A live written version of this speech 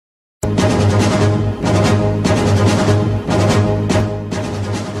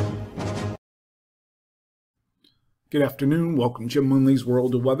Good afternoon. Welcome to Jim Moonley's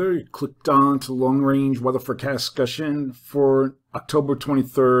World of Weather. You clicked on to long-range weather forecast discussion for October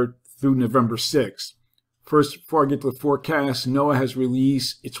 23rd through November 6th. First, before I get to the forecast, NOAA has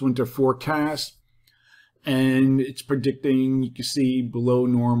released its winter forecast, and it's predicting, you can see, below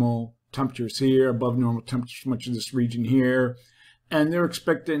normal temperatures here, above normal temperatures for much of this region here, and they're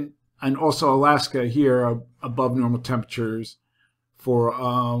expecting, and also Alaska here, above normal temperatures for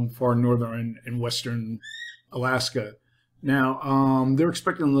northern and western Alaska. Now, they're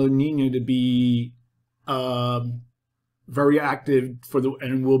expecting La Nina to be very active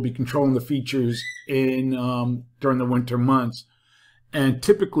and will be controlling the features in during the winter months. And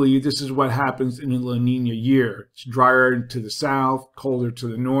typically, this is what happens in a La Nina year. It's drier to the south, colder to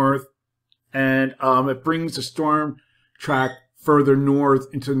the north, and it brings the storm track further north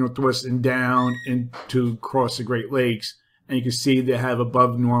into the northwest and down into across the Great Lakes. And you can see they have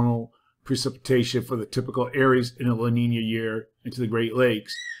above normal precipitation for the typical areas in a La Nina year into the Great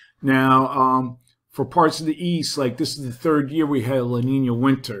Lakes. Now, for parts of the east, like this is the third year we had a La Nina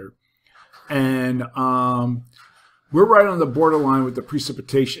winter, and we're right on the borderline with the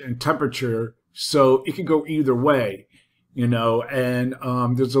precipitation and temperature, so it could go either way, you know. And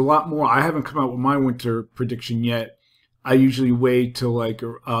there's a lot more. I haven't come out with my winter prediction yet. I usually wait till like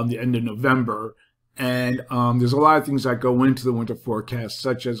the end of November. And there's a lot of things that go into the winter forecast,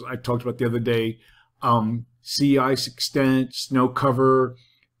 such as I talked about the other day, sea ice extent, snow cover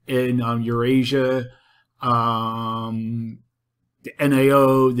in Eurasia, the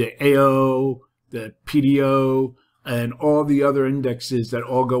NAO, the AO, the PDO, and all the other indexes that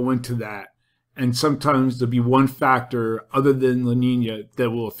all go into that. And sometimes there'll be one factor other than La Nina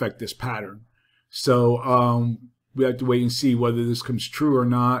that will affect this pattern. So we have to wait and see whether this comes true or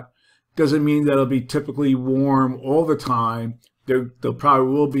not. Doesn't mean that it'll be typically warm all the time. There probably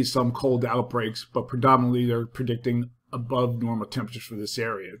will be some cold outbreaks, but predominantly they're predicting above normal temperatures for this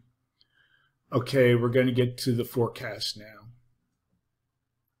area. Okay, we're going to get to the forecast now.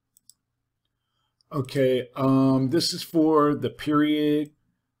 Okay, this is for the period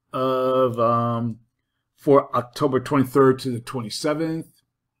of for October 23rd to the 27th.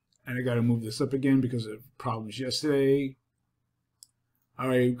 And I got to move this up again because of problems yesterday. All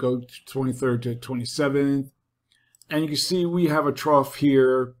right, go 23rd to 27th. And you can see we have a trough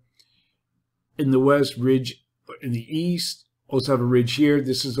here in the west, ridge in the east. Also have a ridge here.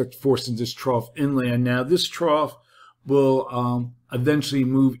 This is what's forcing this trough inland. Now, this trough will eventually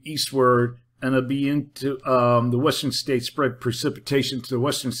move eastward, and it'll be into the western states, spread precipitation to the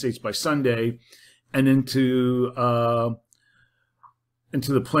western states by Sunday, and into the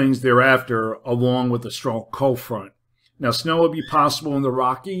plains thereafter, along with a strong cold front. Now, snow will be possible in the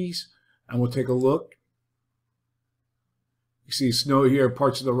Rockies, and we'll take a look. You see snow here,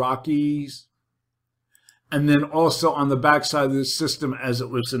 parts of the Rockies. And then also on the backside of the system as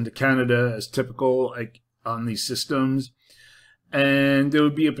it lifts into Canada, as typical like on these systems. And there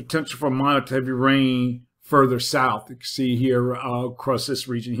would be a potential for moderate to heavy rain further south. You can see here across this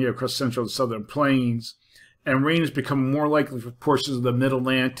region here, across central and southern plains. And rain has become more likely for portions of the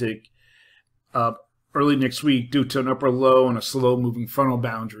mid-Atlantic early next week due to an upper low and a slow-moving frontal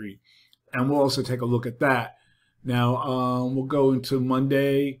boundary. And we'll also take a look at that. Now, we'll go into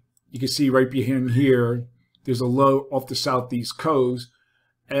Monday. You can see right behind here, there's a low off the southeast coast.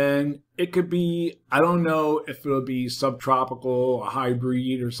 And it could be, I don't know if it'll be subtropical, a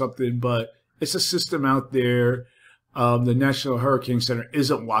hybrid or something, but it's a system out there. The National Hurricane Center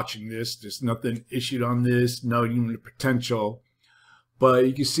isn't watching this. There's nothing issued on this, not even the potential. But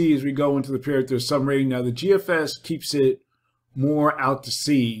you can see as we go into the period, there's some rain. Now, the GFS keeps it more out to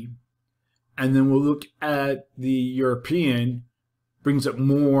sea. And then we'll look at the European, brings it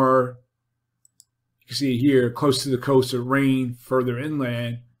more, you can see here, close to the coast of rain, further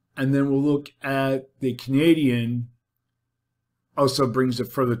inland. And then we'll look at the Canadian, also brings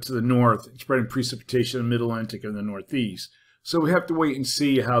it further to the north, spreading precipitation in the mid-Atlantic and the northeast. So we have to wait and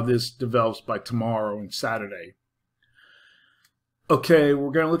see how this develops by tomorrow and Saturday. Okay,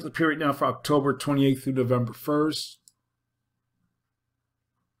 we're going to look at the period now for October 28th through November 1st.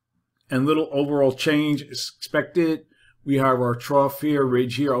 And little overall change is expected. We have our trough here,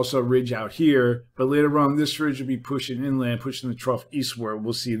 ridge here, also a ridge out here. But later on, this ridge will be pushing inland, pushing the trough eastward.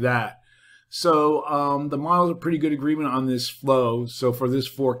 We'll see that. So the models are pretty good agreement on this flow. So for this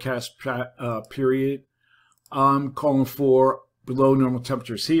forecast period, I'm calling for below normal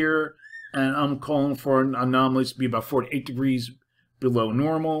temperatures here. And I'm calling for anomalies to be about 48 degrees below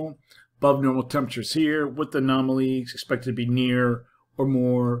normal. Above normal temperatures here, with anomalies expected to be near or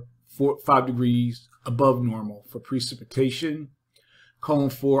more 5 degrees above normal for precipitation. calling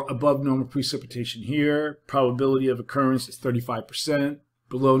for above normal precipitation here. Probability of occurrence is 35%.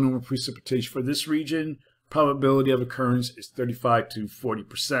 Below normal precipitation for this region, probability of occurrence is 35 to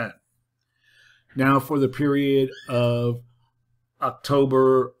 40%. Now for the period of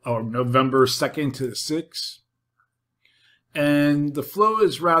October or November 2nd to the 6th. And the flow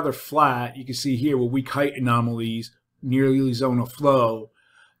is rather flat. You can see here with weak height anomalies, nearly zonal flow.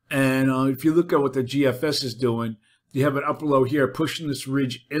 And if you look at what the GFS is doing, you have an upper low here pushing this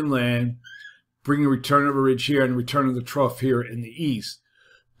ridge inland, bringing a return of a ridge here and a return of the trough here in the east.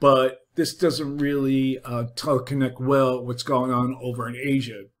 But this doesn't really teleconnect well what's going on over in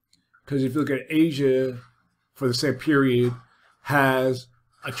Asia. Because if you look at Asia for the same period, has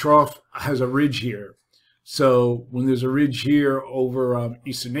a trough, has a ridge here. So when there's a ridge here over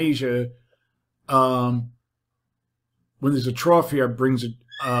Eastern Asia, when there's a trough here, it brings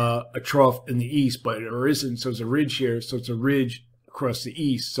a trough in the east, but there isn't. So there's a ridge here, so it's a ridge across the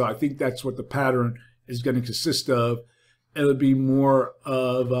east. So I think that's what the pattern is going to consist of. It'll be more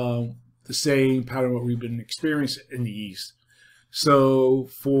of the same pattern what we've been experiencing in the east. So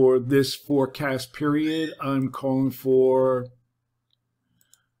for this forecast period, I'm calling for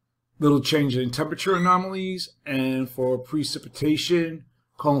little change in temperature anomalies, and for precipitation,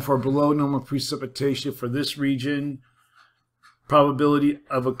 calling for below normal precipitation for this region. Probability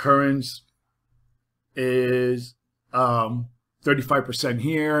of occurrence is 35%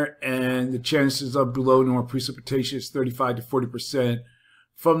 here, and the chances of below normal precipitation is 35 to 40%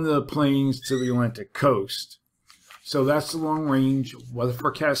 from the plains to the Atlantic coast. So that's the long range weather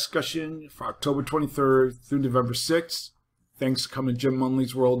forecast discussion for October 23rd through November 6th. Thanks for coming to Jim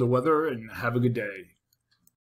Munley's World of Weather, and have a good day.